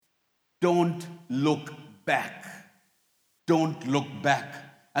Don't look back. Don't look back.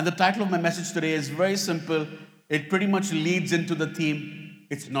 And the title of my message today is very simple. It pretty much leads into the theme,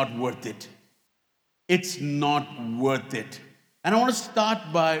 it's not worth it. It's not worth it. And I want to start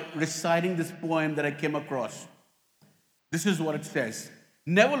by reciting this poem that I came across. This is what it says.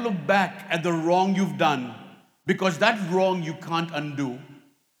 Never look back at the wrong you've done, because that wrong you can't undo.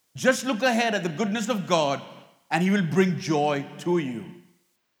 Just look ahead at the goodness of God, and He will bring joy to you.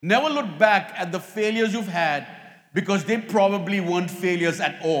 Never look back at the failures you've had, because they probably weren't failures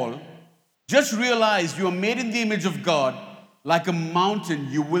at all. Just realize you are made in the image of God. Like a mountain,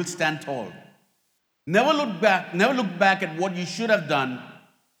 you will stand tall. Never look back at what you should have done.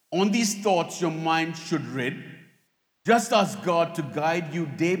 On these thoughts your mind should rid. Just ask God to guide you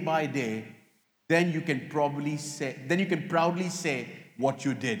day by day. Then you can proudly say what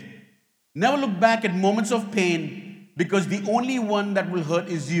you did. Never look back at moments of pain, because the only one that will hurt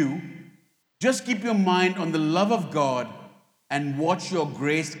is you. Just keep your mind on the love of God and watch your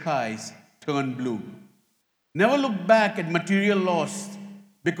gray skies turn blue. Never look back at material loss,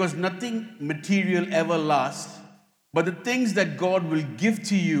 because nothing material ever lasts, but the things that God will give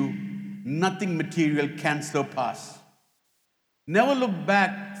to you, nothing material can surpass. Never look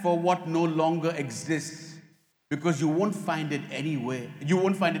back for what no longer exists, because you won't find it anywhere.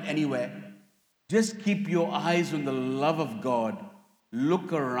 Just keep your eyes on the love of God.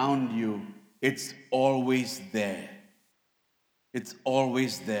 Look around you. It's always there. It's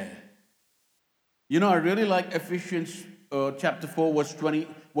always there. You know, I really like Ephesians chapter 4,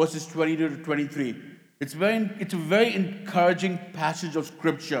 verses 22 to 23. It's a very encouraging passage of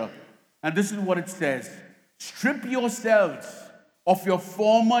scripture. And this is what it says. Strip yourselves of your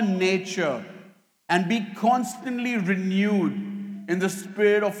former nature and be constantly renewed in the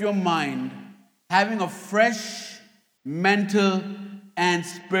spirit of your mind, having a fresh mental and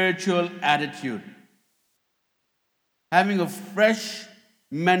spiritual attitude. Having a fresh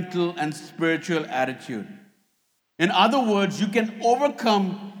mental and spiritual attitude. In other words, you can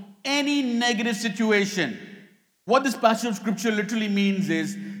overcome any negative situation. What this passage of scripture literally means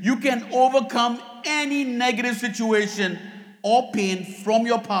is you can overcome any negative situation or pain from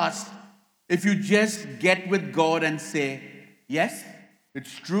your past if you just get with God and say, yes,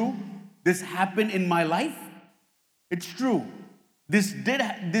 it's true. This happened in my life. It's true. This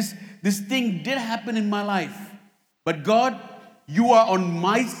thing did happen in my life. But God, you are on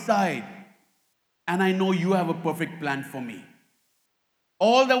my side, and I know you have a perfect plan for me.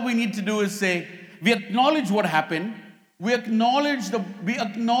 All that we need to do is say, we acknowledge what happened. We acknowledge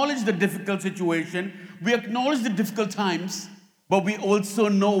the difficult situation. We acknowledge the difficult times. But we also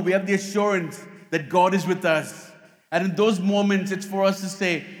know, we have the assurance that God is with us. And in those moments, it's for us to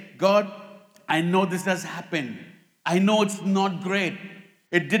say, God, I know this has happened. I know it's not great.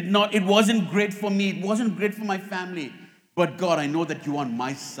 It wasn't great for me. It wasn't great for my family. But God, I know that you're on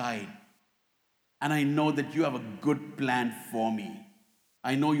my side. And I know that you have a good plan for me.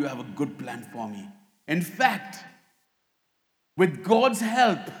 I know you have a good plan for me. In fact, with God's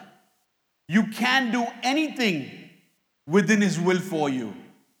help, you can do anything within His will for you.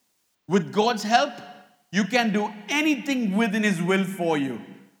 With God's help, you can do anything within His will for you.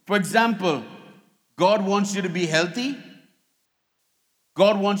 For example, God wants you to be healthy.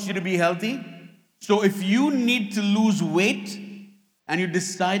 God wants you to be healthy. So if you need to lose weight and you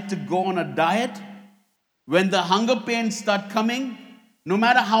decide to go on a diet, when the hunger pains start coming, no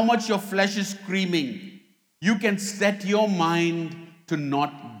matter how much your flesh is screaming, you can set your mind to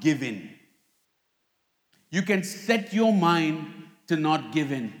not give in. You can set your mind to not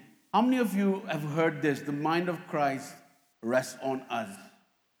give in. How many of you have heard this? The mind of Christ rests on us.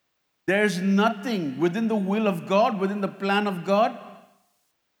 There's nothing within the will of God, within the plan of God,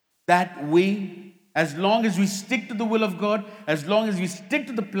 that we, as long as we stick to the will of God, as long as we stick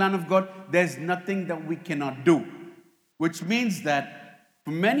to the plan of God, there's nothing that we cannot do. Which means that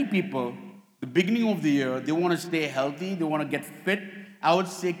for many people, the beginning of the year, they want to stay healthy, they want to get fit. I would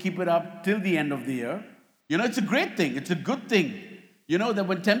say keep it up till the end of the year. You know, it's a great thing. It's a good thing. You know, that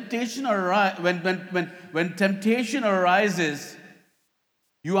when temptation arises,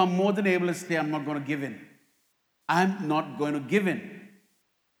 you are more than able to say, I'm not going to give in. I'm not going to give in.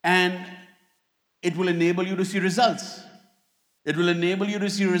 And it will enable you to see results. It will enable you to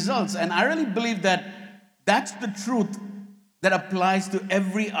see results. And I really believe that that's the truth that applies to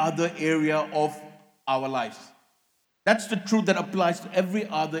every other area of our lives. That's the truth that applies to every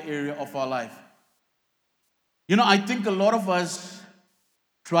other area of our life. You know, I think a lot of us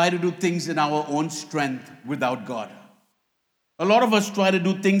try to do things in our own strength without God. A lot of us try to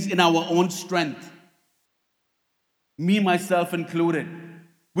do things in our own strength. Me, myself included.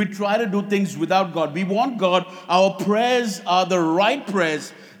 We try to do things without God. We want God. Our prayers are the right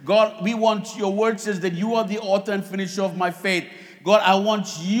prayers. God, we want, your word says that you are the author and finisher of my faith. God, I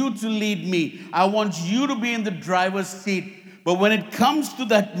want you to lead me. I want you to be in the driver's seat. But when it comes to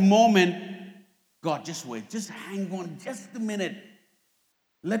that moment, God, just wait. Just hang on just a minute.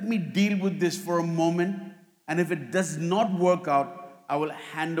 Let me deal with this for a moment. And if it does not work out, I will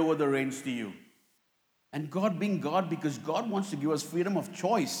hand over the reins to you. And God being God, because God wants to give us freedom of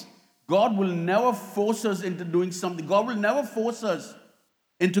choice. God will never force us into doing something. God will never force us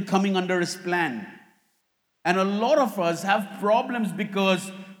into coming under His plan. And a lot of us have problems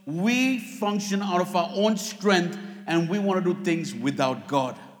because we function out of our own strength and we want to do things without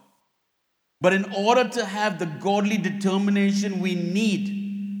God. But in order to have the godly determination we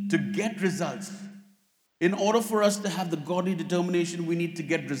need to get results, in order for us to have the godly determination we need to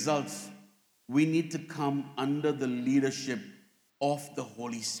get results, we need to come under the leadership of the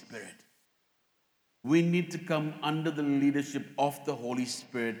Holy Spirit. We need to come under the leadership of the Holy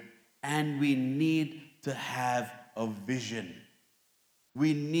Spirit, and we need to have a vision.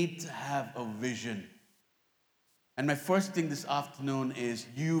 We need to have a vision. And my first thing this afternoon is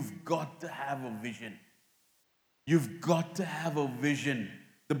you've got to have a vision. You've got to have a vision.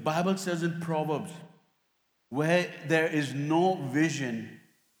 The Bible says in Proverbs, where there is no vision,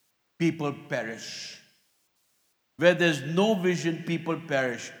 people perish. Where there's no vision, people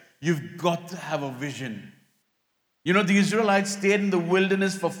perish. You've got to have a vision. You know, the Israelites stayed in the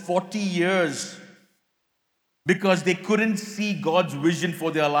wilderness for 40 years because they couldn't see God's vision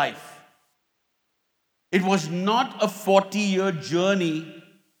for their life. It was not a 40-year journey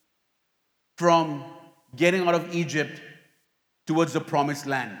from getting out of Egypt towards the promised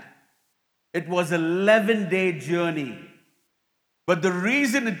land. It was an 11-day journey. But the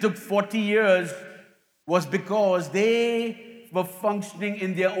reason it took 40 years was because they were functioning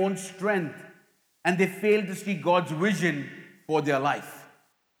in their own strength and they failed to see God's vision for their life,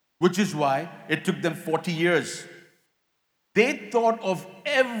 which is why it took them 40 years. They thought of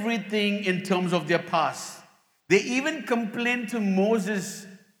everything in terms of their past. They even complained to Moses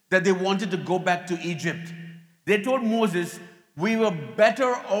that they wanted to go back to Egypt. They told Moses, we were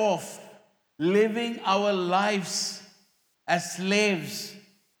better off living our lives as slaves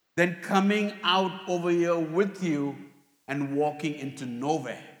than coming out over here with you and walking into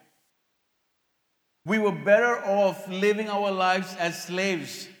nowhere. We were better off living our lives as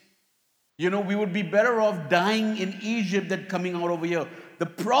slaves. You know, we would be better off dying in Egypt than coming out over here. The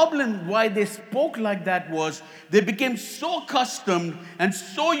problem why they spoke like that was they became so accustomed and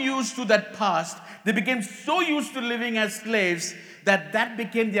so used to that past. They became so used to living as slaves that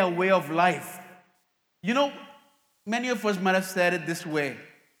became their way of life. You know, many of us might have said it this way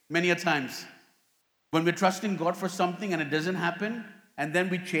many a times. When we're trusting God for something and it doesn't happen, and then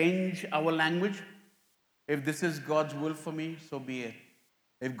we change our language. If this is God's will for me, so be it.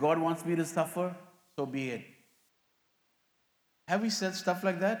 If God wants me to suffer, so be it. Have we said stuff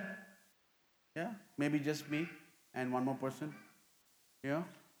like that? Yeah? Maybe just me and one more person. Yeah?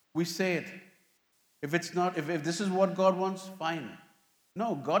 We say it. If it's not, if this is what God wants, fine.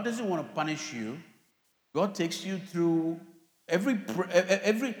 No, God doesn't want to punish you. God takes you through every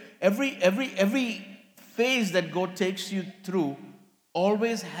phase that God takes you through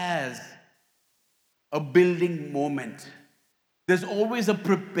always has a building moment. There's always a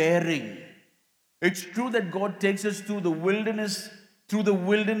preparing. It's true that God takes us through the wilderness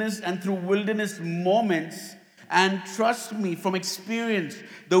and through wilderness moments. And trust me, from experience,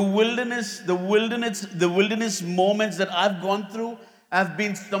 the wilderness moments that I've gone through have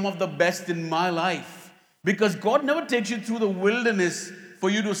been some of the best in my life. Because God never takes you through the wilderness for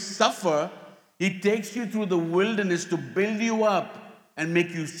you to suffer. He takes you through the wilderness to build you up and make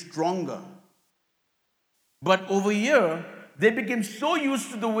you stronger. But over here, they became so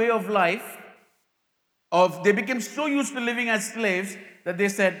used to the way of life, they became so used to living as slaves that they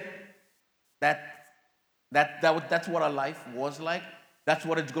said, that's what our life was like. That's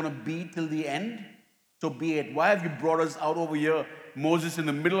what it's going to be till the end. So be it. Why have you brought us out over here, Moses, in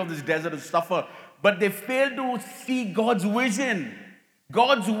the middle of this desert to suffer? But they failed to see God's vision.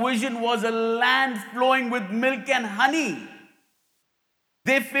 God's vision was a land flowing with milk and honey.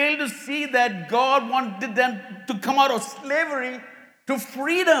 They failed to see that God wanted them to come out of slavery to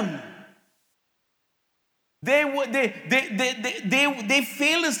freedom. They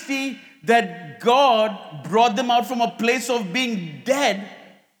failed to see that God brought them out from a place of being dead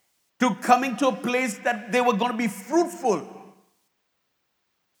to coming to a place that they were going to be fruitful.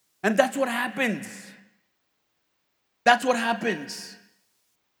 And that's what happens. That's what happens.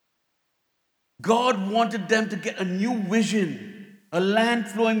 God wanted them to get a new vision. a land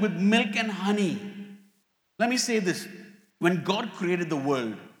flowing with milk and honey. Let me say this. When God created the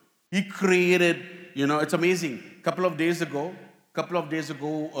world, He created, it's amazing. A couple of days ago,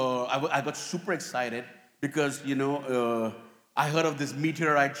 I got super excited because, I heard of this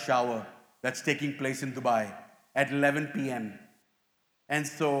meteorite shower that's taking place in Dubai at 11 p.m. And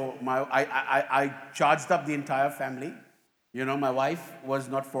so I charged up the entire family. My wife was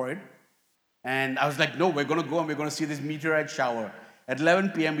not for it. And I was like, no, we're going to go and we're going to see this meteorite shower. At 11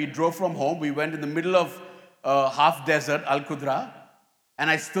 p.m., we drove from home. We went in the middle of half desert, Al Qudra. And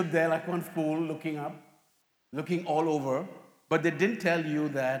I stood there like one fool looking up, looking all over. But they didn't tell you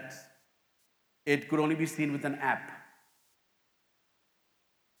that it could only be seen with an app.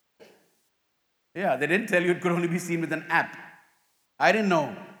 Yeah, they didn't tell you it could only be seen with an app. I didn't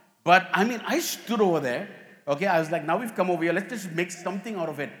know. But I stood over there. Okay, I was like, now we've come over here. Let's just make something out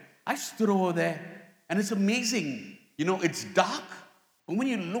of it. I stood over there, and it's amazing. It's dark, but when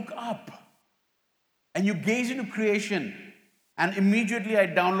you look up and you gaze into creation, and immediately I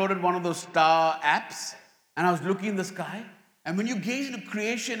downloaded one of those star apps, and I was looking in the sky, and when you gaze into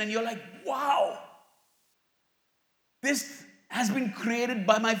creation and you're like, wow, this has been created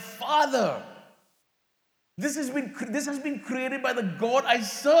by my Father. This has been created by the God I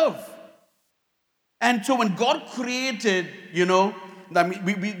serve. And so when God created, we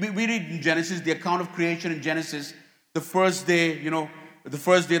read in Genesis, the account of creation in Genesis, the first day,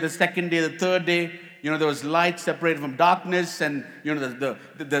 the second day, the third day, there was light separated from darkness, and,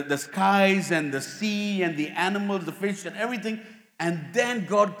 the skies and the sea and the animals, the fish and everything. And then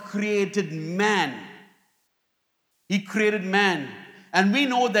God created man. He created man. And we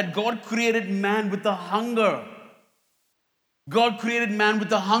know that God created man with a hunger. God created man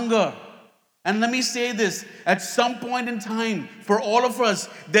with a hunger. And let me say this, at some point in time, for all of us,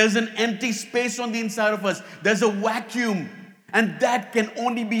 there's an empty space on the inside of us. There's a vacuum, and that can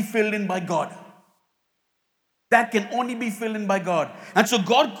only be filled in by God. That can only be filled in by God. And so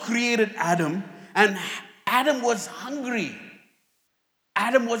God created Adam, and Adam was hungry.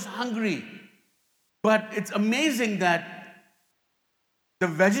 Adam was hungry. But it's amazing that the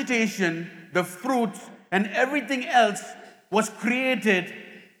vegetation, the fruits, and everything else was created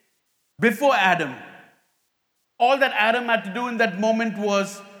before Adam. All that Adam had to do in that moment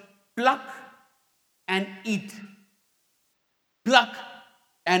was pluck and eat. Pluck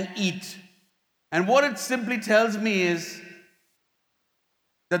and eat. And what it simply tells me is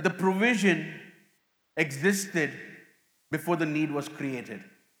that the provision existed before the need was created.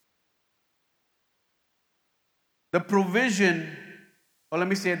 The provision, or let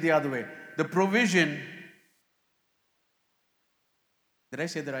me say it the other way. The provision, did I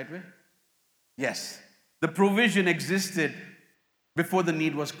say it the right way? Yes. The provision existed before the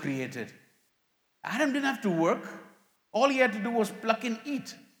need was created. Adam didn't have to work. All he had to do was pluck and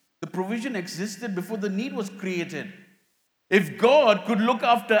eat. The provision existed before the need was created. If God could look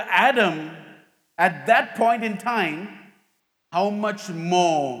after Adam at that point in time, how much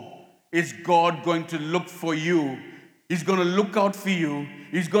more is God going to look for you? He's going to look out for you.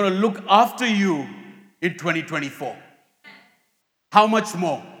 He's going to look after you in 2024. How much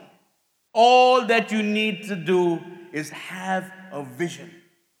more? All that you need to do is have a vision.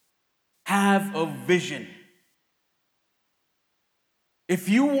 Have a vision. If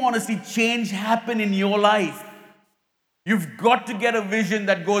you want to see change happen in your life, you've got to get a vision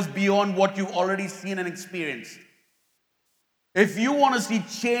that goes beyond what you've already seen and experienced. If you want to see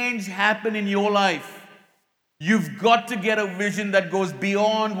change happen in your life, you've got to get a vision that goes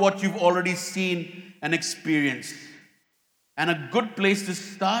beyond what you've already seen and experienced. And a good place to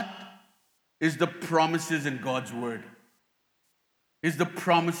start is the promises in God's Word. Is the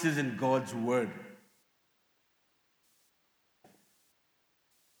promises in God's Word.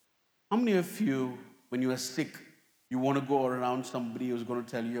 How many of you, when you are sick, you want to go around somebody who's going to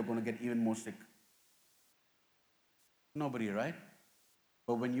tell you you're going to get even more sick? Nobody, right?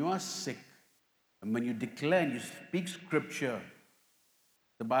 But when you are sick, and when you declare and you speak scripture,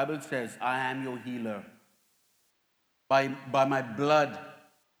 the Bible says, I am your healer. By my blood,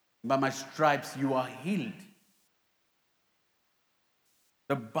 by my stripes, you are healed.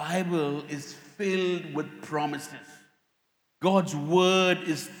 The Bible is filled with promises. God's word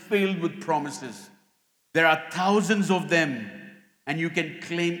is filled with promises. There are thousands of them, and you can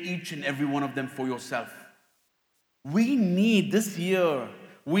claim each and every one of them for yourself. We need this year,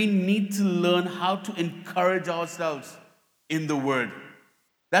 we need to learn how to encourage ourselves in the word.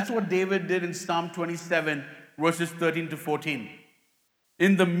 That's what David did in Psalm 27, verses 13 to 14.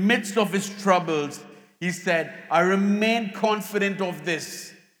 In the midst of his troubles, he said, I remain confident of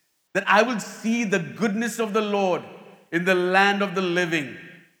this, that I will see the goodness of the Lord in the land of the living.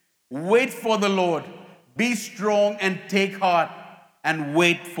 Wait for the Lord. Be strong and take heart and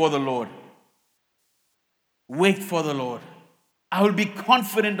wait for the Lord. Wait for the Lord. I will be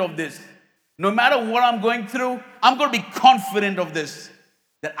confident of this. No matter what I'm going through, I'm going to be confident of this,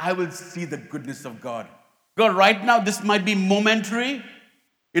 that I will see the goodness of God. God, right now, this might be momentary.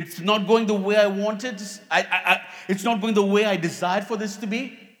 It's not going the way I wanted. It's not going the way I desired for this to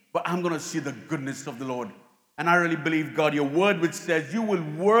be, but I'm going to see the goodness of the Lord. And I really believe, God, your word which says you will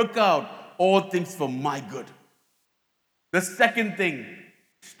work out all things for my good. The second thing,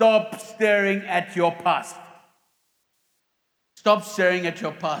 stop staring at your past. Stop staring at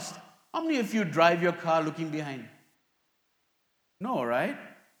your past. How many of you drive your car looking behind? No, right?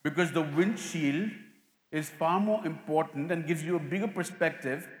 Because the windshield is far more important and gives you a bigger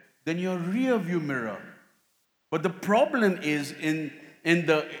perspective than your rear view mirror. But the problem is even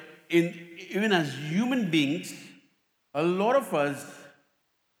as human beings, a lot of us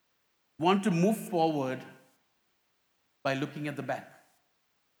want to move forward by looking at the back.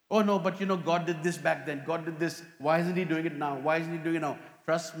 Oh no, but God did this back then. God did this. Why isn't He doing it now? Why isn't He doing it now?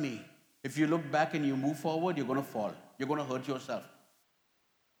 Trust me, if you look back and you move forward, you're going to fall. You're going to hurt yourself.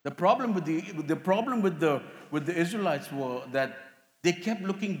 The problem with the Israelites were that they kept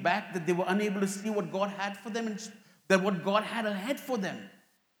looking back, that they were unable to see what God had for them, and that what God had ahead for them,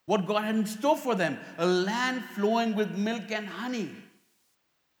 what God had in store for them, a land flowing with milk and honey.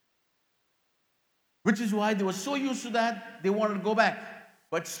 Which is why they were so used to that, they wanted to go back.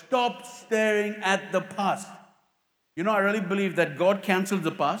 But stop staring at the past. I really believe that God cancels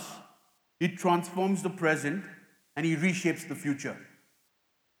the past, He transforms the present, and He reshapes the future.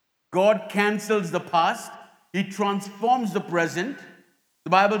 God cancels the past, He transforms the present. The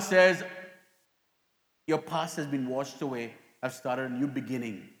Bible says, your past has been washed away. I've started a new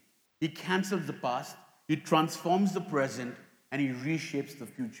beginning. He cancels the past, He transforms the present, and He reshapes the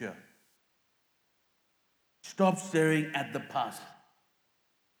future. Stop staring at the past.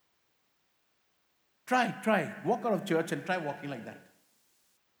 Try. Walk out of church and try walking like that.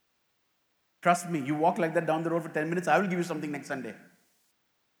 Trust me, you walk like that down the road for 10 minutes, I will give you something next Sunday.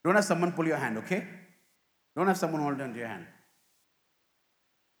 Don't have someone pull your hand, okay? Don't have someone hold on to your hand.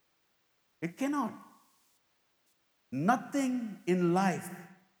 It cannot. Nothing in life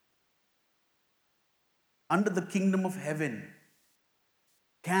under the kingdom of heaven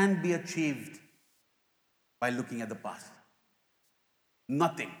can be achieved by looking at the past.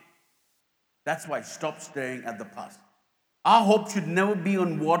 Nothing. That's why stop staring at the past. Our hope should never be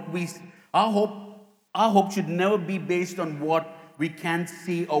on our hope should never be based on what we can't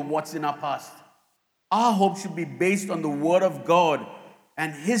see or what's in our past. Our hope should be based on the Word of God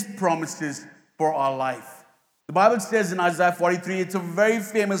and His promises for our life. The Bible says in Isaiah 43, it's a very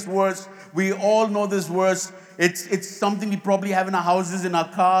famous verse. We all know this verse. It's something we probably have in our houses, in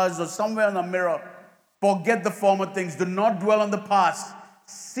our cars, or somewhere in our mirror. Forget the former things. Do not dwell on the past.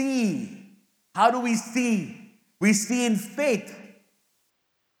 See. How do we see? We see in faith.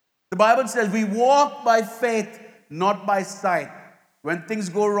 The Bible says we walk by faith, not by sight. When things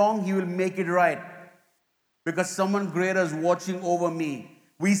go wrong, He will make it right. Because someone greater is watching over me.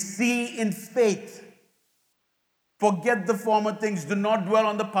 We see in faith. Forget the former things. Do not dwell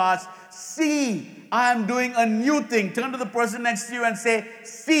on the past. See, I am doing a new thing. Turn to the person next to you and say,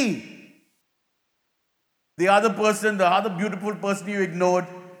 see. The other person, the other beautiful person you ignored,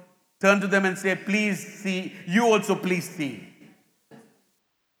 turn to them and say, please see. You also please see.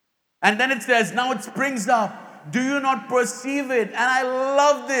 And then it says, now it springs up. Do you not perceive it? And I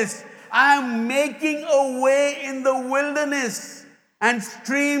love this. I am making a way in the wilderness and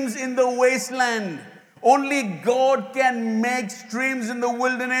streams in the wasteland. Only God can make streams in the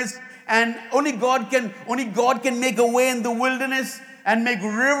wilderness, and only God can make a way in the wilderness and make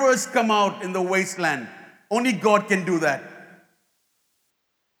rivers come out in the wasteland. Only God can do that.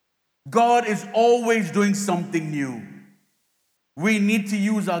 God is always doing something new. We need to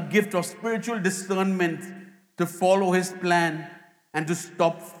use our gift of spiritual discernment to follow His plan and to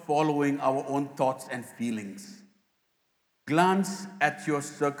stop following our own thoughts and feelings. Glance at your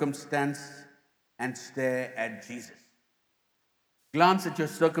circumstance and stare at Jesus. Glance at your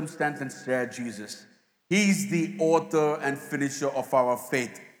circumstance and stare at Jesus. He's the author and finisher of our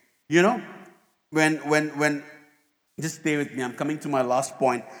faith. When just stay with me. I'm coming to my last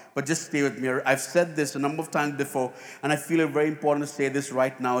point, but just stay with me. I've said this a number of times before, and I feel it very important to say this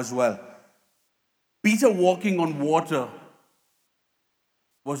right now as well. Peter walking on water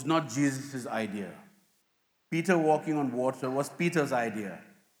was not Jesus' idea. Peter walking on water was Peter's idea.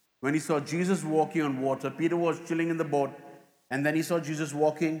 When he saw Jesus walking on water, Peter was chilling in the boat, and then he saw Jesus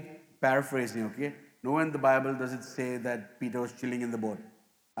walking, paraphrasing, okay? Nowhere in the Bible does it say that Peter was chilling in the boat.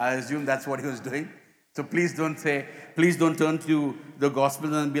 I assume that's what he was doing. So please don't turn to the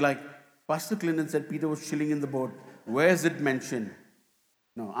Gospels and be like, Pastor Clinton said Peter was chilling in the boat. Where is it mentioned?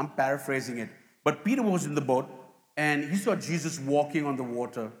 No, I'm paraphrasing it. But Peter was in the boat and he saw Jesus walking on the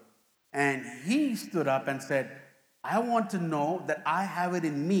water. And he stood up and said, I want to know that I have it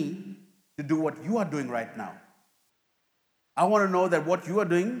in me to do what you are doing right now. I want to know that what you are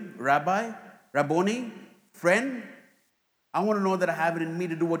doing, Rabbi, Rabboni, friend, I want to know that I have it in me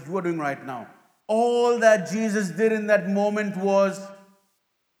to do what you are doing right now. All that Jesus did in that moment was,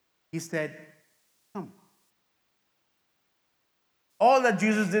 he said, come. All that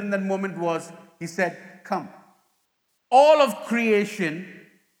Jesus did in that moment was, he said, come. All of creation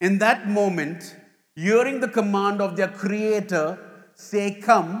in that moment, hearing the command of their Creator say,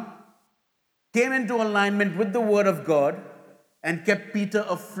 come, came into alignment with the Word of God and kept Peter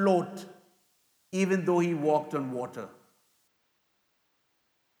afloat, even though he walked on water.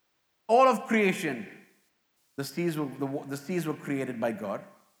 All of creation, the seas were created by God.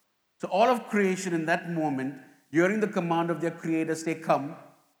 So all of creation in that moment, hearing the command of their Creator say, come,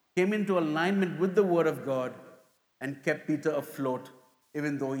 came into alignment with the Word of God and kept Peter afloat,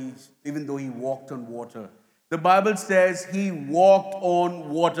 even though he walked on water. The Bible says he walked on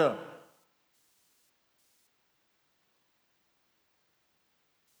water.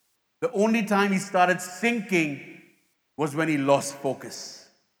 The only time he started sinking was when he lost focus.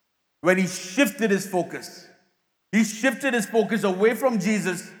 When he shifted his focus. He shifted his focus away from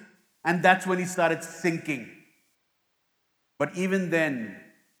Jesus, and that's when he started sinking. But even then,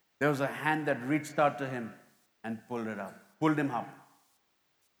 there was a hand that reached out to him and pulled him up.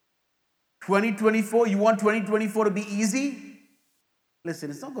 2024, you want 2024 to be easy? Listen,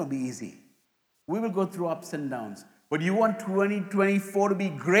 it's not going to be easy. We will go through ups and downs. But you want 2024 to be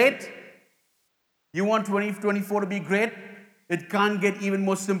great? You want 2024 to be great? It can't get even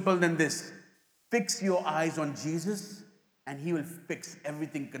more simple than this. Fix your eyes on Jesus, and he will fix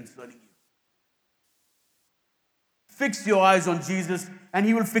everything concerning you. Fix your eyes on Jesus, and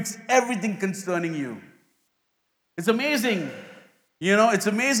he will fix everything concerning you. It's amazing. It's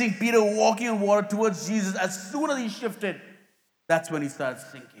amazing. Peter walking on water towards Jesus. As soon as he shifted, that's when he started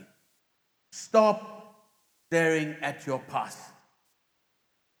sinking. Stop staring at your past.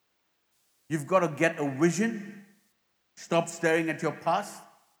 You've got to get a vision. Stop staring at your past.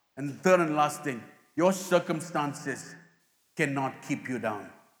 And the third and last thing, your circumstances cannot keep you down.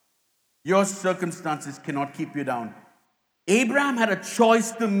 Your circumstances cannot keep you down. Abraham had a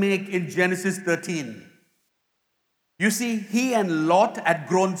choice to make in Genesis 13. You see, he and Lot had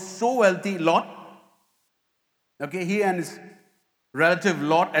grown so wealthy. He and his relative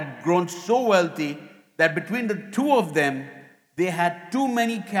Lot had grown so wealthy that between the two of them, they had too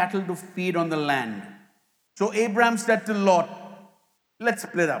many cattle to feed on the land. So Abraham said to Lot, let's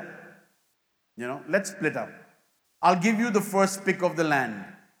split up. Let's split up. I'll give you the first pick of the land.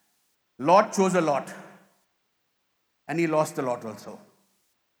 Lot chose a lot. And he lost a lot also.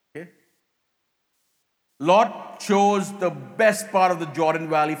 Okay? Lot chose the best part of the Jordan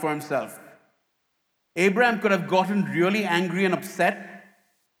Valley for himself. Abraham could have gotten really angry and upset,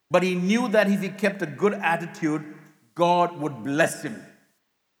 but he knew that if he kept a good attitude, God would bless him.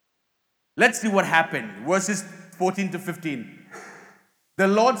 Let's see what happened. Verses 14 to 15. The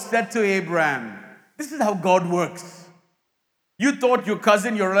Lord said to Abraham, this is how God works. You thought your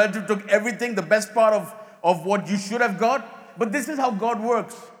cousin, your relative took everything, the best part of what you should have got, but this is how God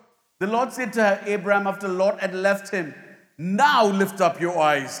works. The Lord said to Abraham after Lot had left him, now lift up your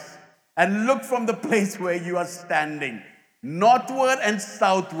eyes and look from the place where you are standing, northward and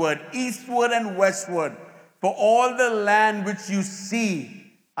southward, eastward and westward. For all the land which you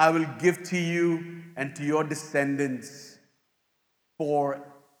see, I will give to you and to your descendants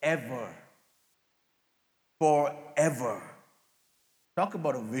forever. Forever. Talk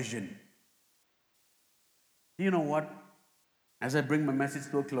about a vision. You know what? As I bring my message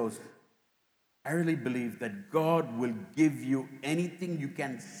to a close, I really believe that God will give you anything you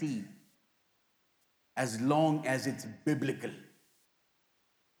can see as long as it's biblical.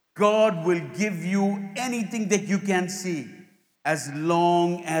 God will give you anything that you can see as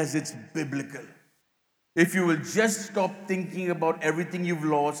long as it's biblical. If you will just stop thinking about everything you've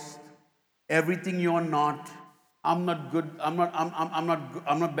lost, everything you're not, I'm not good, I'm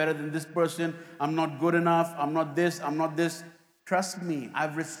not better than this person, I'm not good enough, I'm not this, I'm not this. Trust me,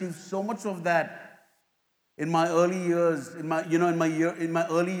 I've received so much of that in my early years, in my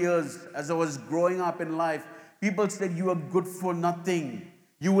early years as I was growing up in life. People said, you are good for nothing.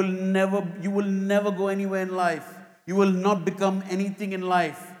 You will never go anywhere in life. You will not become anything in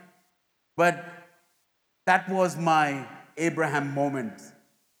life. But That was my Abraham moment.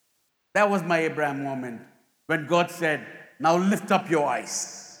 That was my Abraham moment when God said, now lift up your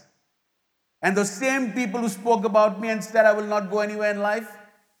eyes. And those same people who spoke about me and said I will not go anywhere in life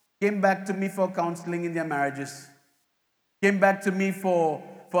came back to me for counseling in their marriages, came back to me for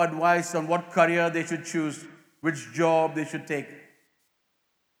advice on what career they should choose, which job they should take.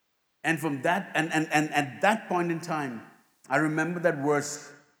 And from that, and at that point in time, I remember that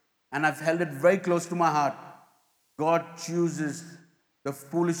verse, and I've held it very close to my heart. God chooses the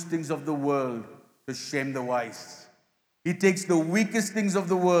foolish things of the world to shame the wise. He takes the weakest things of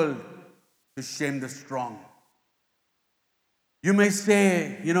the world to shame the strong. You may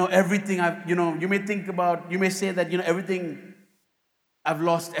say, everything you may think about, you may say that, everything, I've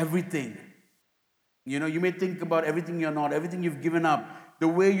lost everything. You may think about everything you're not, everything you've given up, the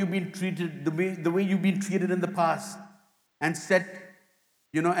way you've been treated, the way you've been treated in the past, and set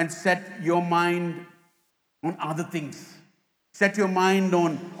your mind on other things. Set your mind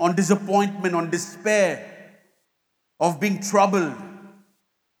on disappointment, on despair, of being troubled.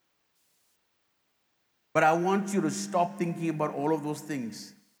 But I want you to stop thinking about all of those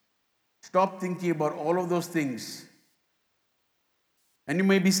things. Stop thinking about all of those things. And you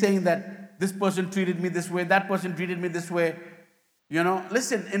may be saying that this person treated me this way, that person treated me this way.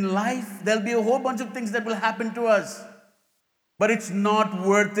 Listen, in life, there'll be a whole bunch of things that will happen to us. But it's not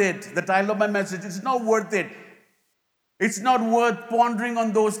worth it. The title of my message, it's not worth it. It's not worth pondering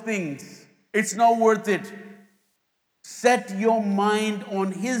on those things. It's not worth it. Set your mind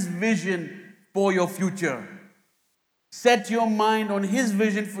on His vision for your future. Set your mind on His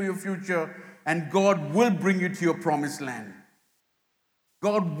vision for your future, and God will bring you to your promised land.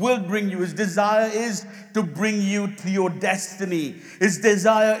 God will bring you. His desire is to bring you to your destiny. His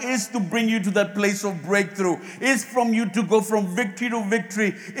desire is to bring you to that place of breakthrough. Is from you to go from victory to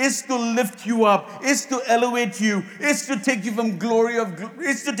victory. Is to lift you up. Is to elevate you. Is to take you from glory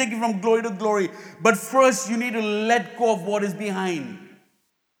to glory. But first, you need to let go of what is behind.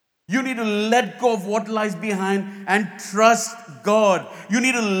 You need to let go of what lies behind and trust God. You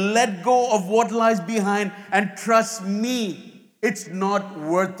need to let go of what lies behind and trust me. It's not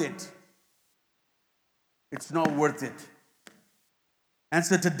worth it. It's not worth it. And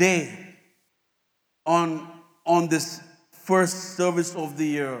so today, on this first service of the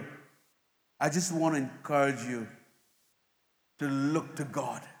year, I just want to encourage you to look to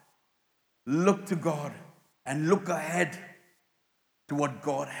God. Look to God and look ahead to what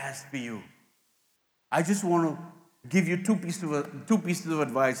God has for you. I just want to give you two pieces of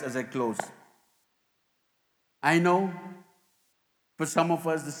advice as I close. I know for some of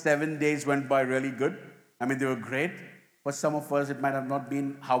us, the 7 days went by really good. I mean, they were great. For some of us, it might have not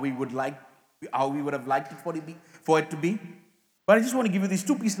been how we would have liked it for it to be. But I just want to give you these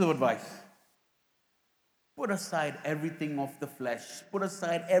two pieces of advice. Put aside everything of the flesh. Put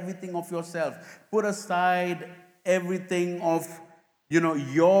aside everything of yourself. Put aside everything of,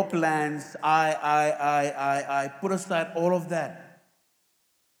 your plans. I. Put aside all of that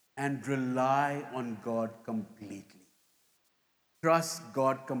and rely on God completely. Trust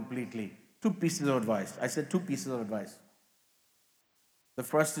God completely. Two pieces of advice. I said two pieces of advice. The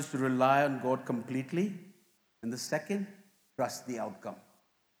first is to rely on God completely. And the second, trust the outcome.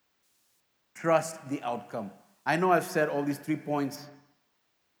 Trust the outcome. I know I've said all these 3 points.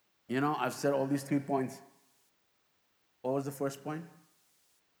 I've said all these 3 points. What was the first point?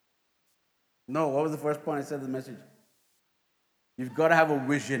 No, what was the first point I said in the message? You've got to have a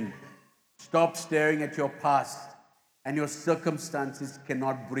vision. Stop staring at your past, and your circumstances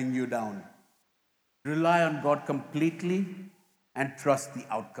cannot bring you down. Rely on God completely and trust the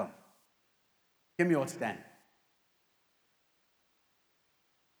outcome. Give me your stand.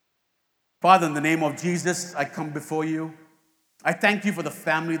 Father, in the name of Jesus, I come before you. I thank you for the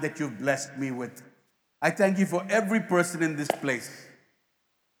family that you've blessed me with. I thank you for every person in this place.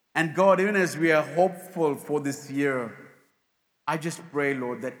 And God, even as we are hopeful for this year, I just pray,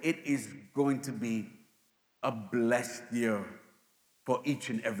 Lord, that it is going to be a blessed year for each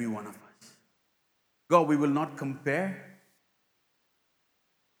and every one of us. God, we will not compare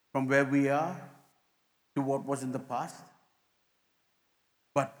from where we are to what was in the past.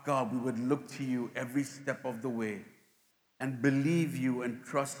 But God, we would look to you every step of the way and believe you and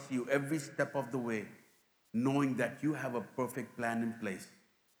trust you every step of the way, knowing that you have a perfect plan in place,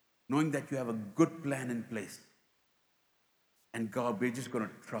 knowing that you have a good plan in place. And God, we're just going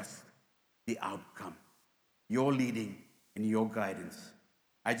to trust the outcome, your leading and your guidance.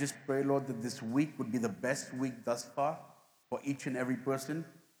 I just pray, Lord, that this week would be the best week thus far for each and every person,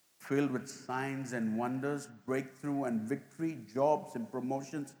 filled with signs and wonders, breakthrough and victory, jobs and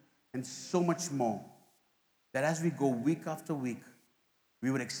promotions, and so much more. that as we go week after week,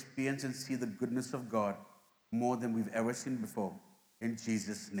 we would experience and see the goodness of God more than we've ever seen before. In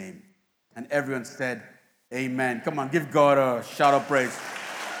Jesus' name. And everyone said, Amen. Come on, give God a shout of praise.